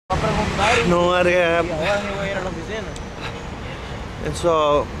Nú er ég eins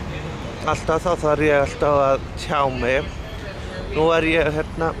og alltaf þá þarf ég alltaf að tjá mig. Nú er ég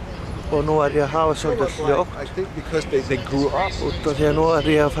hérna og nú er ég að hafa svolítið hljótt út af því að nú er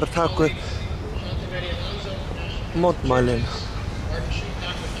ég að fara að taka upp mótmælin.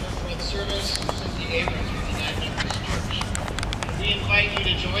 We invite you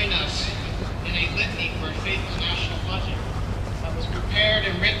to join us in a litany for a faithful national budget that was prepared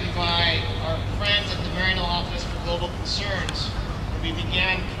and written by our friends at the Maryknoll Office for Global Concerns when we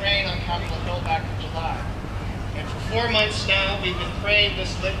began praying on Capitol Hill back in July. And for 4 months now, we've been praying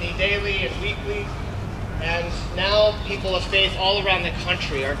this litany daily and weekly, and now people of faith all around the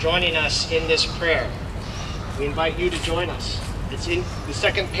country are joining us in this prayer. We invite you to join us. It's in the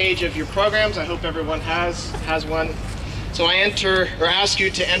second page of your programs. I hope everyone has one. So I ask you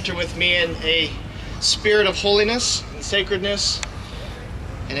to enter with me in a spirit of holiness and sacredness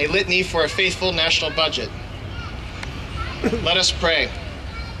and a litany for a faithful national budget. Let us pray.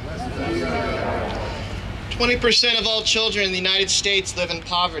 20% of all children in the United States live in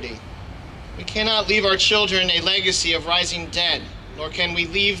poverty. We cannot leave our children a legacy of rising debt, nor can we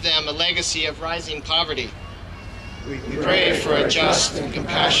leave them a legacy of rising poverty. We pray for a just and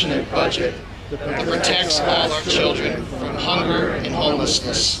compassionate budget that protects all our children from hunger and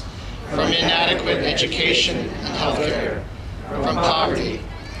homelessness, from inadequate education and healthcare, from poverty.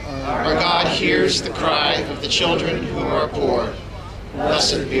 Our God hears the cry of the children who are poor.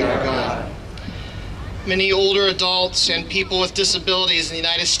 Blessed be our God. Many older adults and people with disabilities in the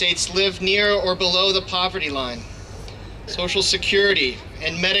United States live near or below the poverty line. Social Security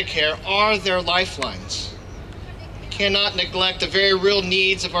and Medicare are their lifelines. We cannot neglect the very real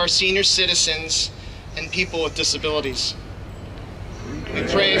needs of our senior citizens and people with disabilities. We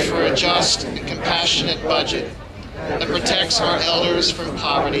pray for a just and compassionate budget that protects our elders from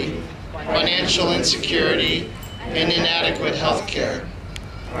poverty, financial insecurity, and inadequate health care.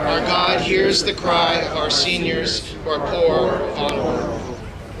 Our God hears the cry of our seniors who are poor or vulnerable.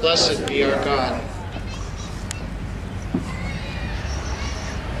 Blessed be our God.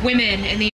 Women in the